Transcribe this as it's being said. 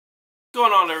What's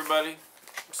going on, everybody?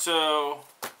 So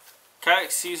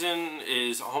kayak season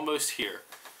is almost here.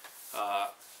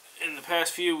 In the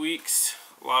past few weeks,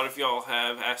 a lot of y'all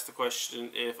have asked the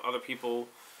question if other people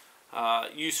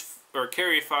use or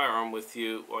carry a firearm with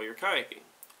you while you're kayaking,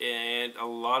 and a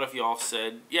lot of y'all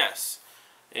said yes.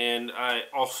 And I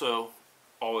also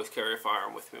always carry a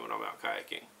firearm with me when I'm out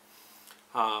kayaking.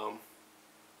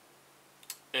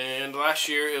 And last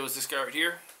year it was this guy right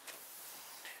here.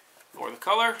 For the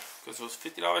color, because it was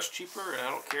 $50 cheaper, and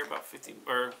I don't care about 50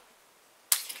 bucks.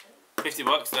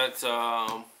 That's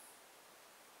I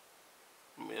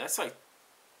mean, that's like,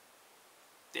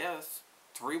 yeah, that's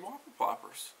 3 whopper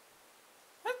ploppers.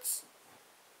 That's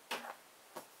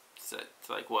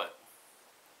like what,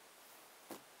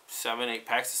 7-8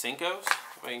 packs of Cincos.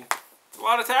 I mean, it's a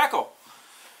lot of tackle.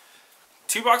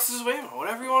 2 boxes of ammo,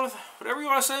 whatever you want to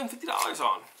spend $50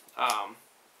 on.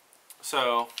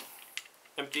 So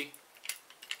empty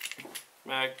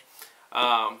mag.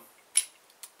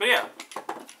 But yeah,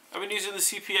 I've been using the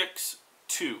CPX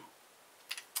 2.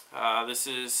 This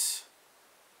is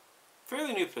a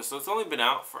fairly new pistol. It's only been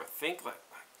out for, I think, like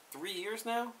 3 years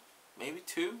now, maybe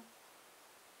 2.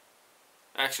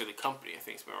 Actually, the company, I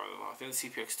think, has been rather long. I think the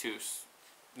CPX 2 is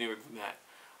newer than that.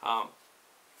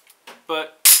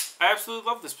 But I absolutely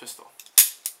love this pistol.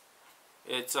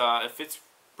 It fits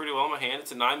pretty well in my hand.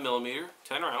 It's a 9mm,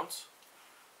 10 rounds.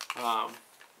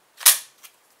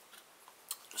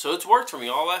 So it's worked for me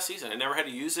all last season. I never had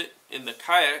to use it in the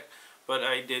kayak, but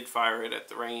I did fire it at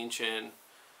the range and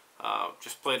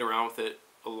just played around with it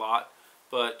a lot.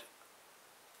 But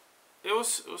it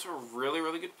was a really,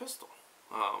 really good pistol.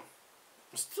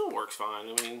 It still works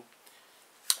fine. I mean,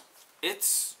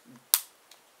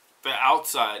 the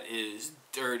outside is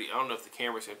dirty. I don't know if the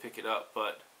camera's gonna pick it up,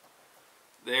 but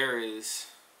there is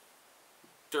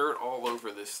dirt all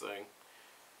over this thing.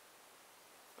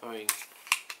 I mean,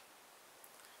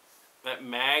 that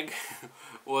mag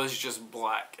was just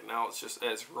black, and now it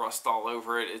has rust all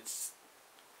over it. It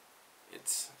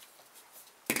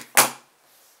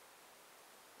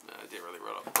didn't really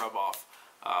rub off,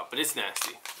 but it's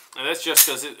nasty, and that's just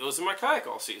because it was in my kayak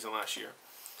all season last year.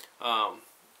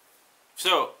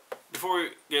 So before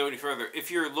we go any further, if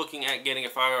you're looking at getting a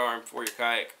firearm for your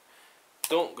kayak,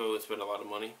 don't go and spend a lot of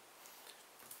money.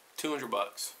 $200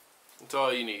 bucks. That's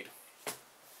all you need.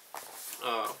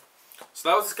 So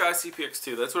that was this guy's CPX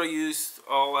 2. That's what I used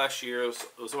all last year. It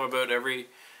was on my boat every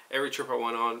trip I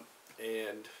went on,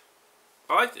 and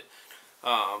I liked it.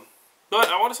 But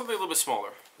I wanted something a little bit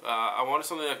smaller. I wanted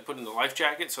something I could put in the life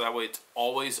jacket, so that way it's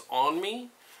always on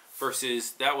me,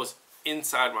 versus that was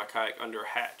inside my kayak under a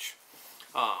hatch.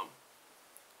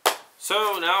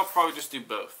 So now I'll probably just do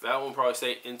both. That one will probably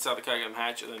stay inside the kayak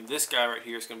hatch, and then this guy right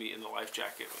here is going to be in the life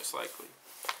jacket, most likely.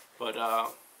 But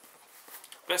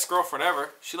best girlfriend ever,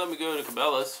 she let me go to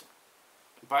Cabela's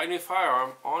and buy a new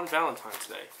firearm on Valentine's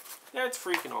Day. Yeah, it's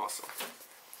freaking awesome.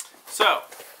 So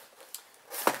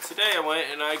today I went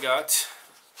and I got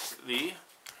the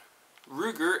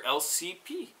Ruger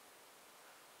LCP.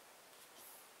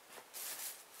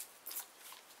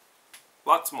 A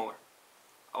lot smaller.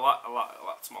 A lot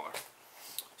smaller.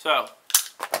 So,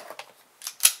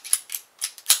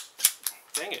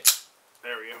 dang it.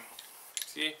 There we go.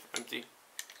 See? Empty.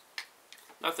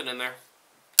 Nothing in there.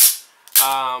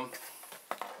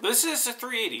 This is a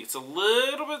 380. It's a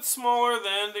little bit smaller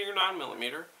than your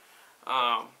 9mm.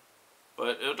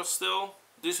 But it'll still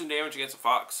do some damage against a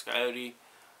fox, coyote,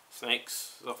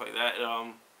 snakes, stuff like that.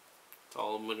 That's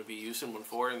all I'm going to be using one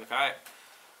for in the kayak.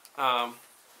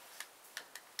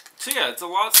 So yeah, it's a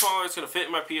lot smaller. It's going to fit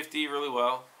in my PFD really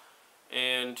well.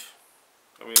 And,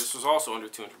 I mean, this was also under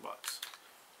 200 bucks.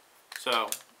 So,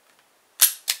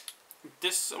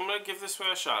 I'm going to give this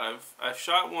one a shot. I've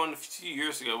shot one a few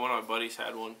years ago. One of my buddies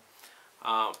had one.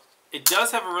 It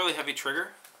does have a really heavy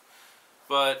trigger,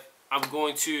 but I'm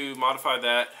going to modify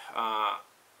that. I'm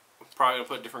probably going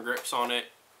to put different grips on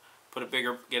it. Get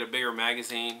a bigger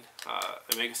magazine. I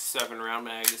make a 7-round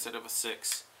mag instead of a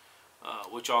 6.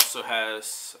 Which also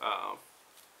has, as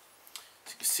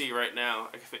you can see right now,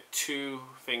 I can fit 2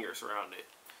 fingers around it.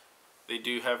 They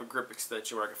do have a grip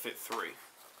extension where I can fit 3.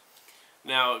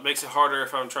 Now, it makes it harder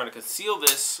if I'm trying to conceal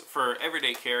this for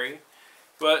everyday carry,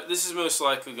 but this is most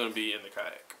likely going to be in the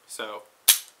kayak. So,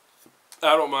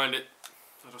 I don't mind it.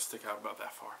 It'll stick out about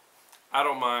that far. I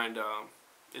don't mind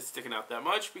it sticking out that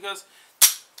much because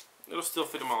it'll still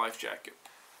fit in my life jacket.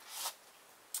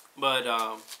 But,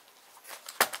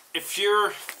 if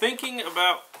you're thinking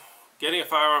about getting a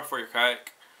firearm for your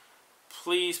kayak,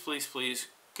 please, please, please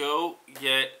go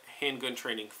get handgun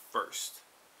training first.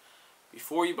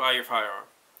 Before you buy your firearm,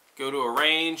 go to a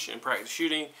range and practice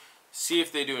shooting. see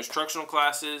if they do instructional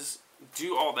classes,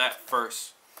 do all that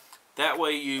first. That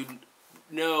way you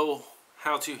know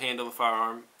how to handle the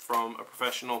firearm from a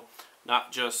professional,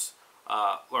 not just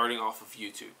learning off of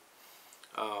YouTube.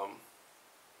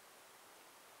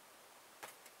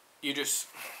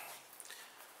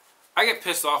 I get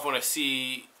pissed off when I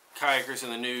see kayakers in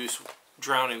the news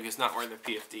drowning because not wearing their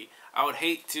PFD. I would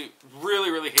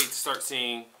really hate to start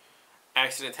seeing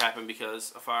accidents happen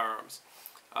because of firearms.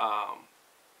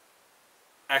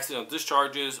 Accidental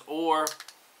discharges, or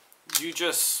you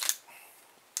just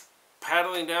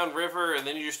paddling down river and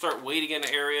then you just start wading in an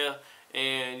area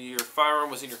and your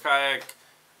firearm was in your kayak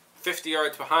 50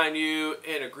 yards behind you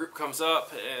and a group comes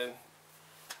up, and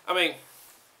I mean,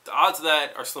 the odds of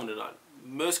that are slim to none.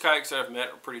 Most kayaks that I've met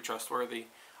are pretty trustworthy.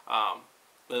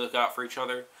 They look out for each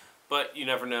other, but you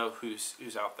never know who's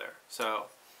out there. So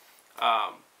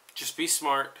just be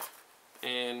smart,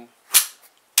 and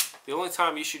the only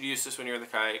time you should use this when you're in the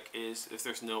kayak is if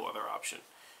there's no other option.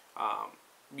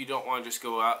 You don't want to just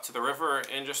go out to the river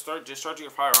and just start discharging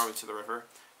your firearm into the river,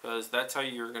 because that's how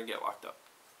you're going to get locked up.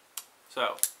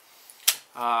 So,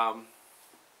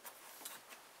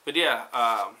 but yeah,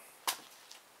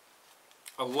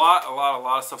 a lot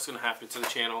of stuff's going to happen to the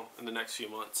channel in the next few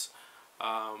months.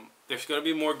 There's going to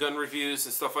be more gun reviews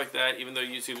and stuff like that, even though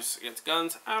YouTube is against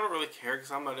guns. I don't really care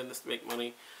because I'm not in this to make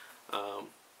money. I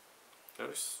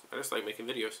just like making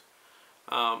videos.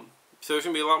 So there's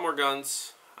going to be a lot more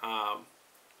guns.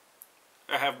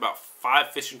 I have about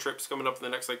 5 fishing trips coming up in the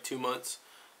next like 2 months,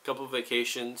 a couple of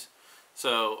vacations.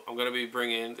 So I'm going to be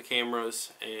bringing the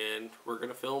cameras and we're going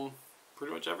to film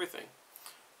pretty much everything.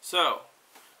 So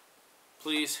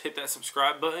please hit that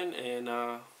subscribe button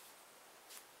and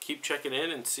keep checking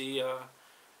in and see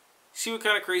what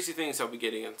kind of crazy things I'll be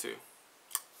getting into.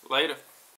 Later.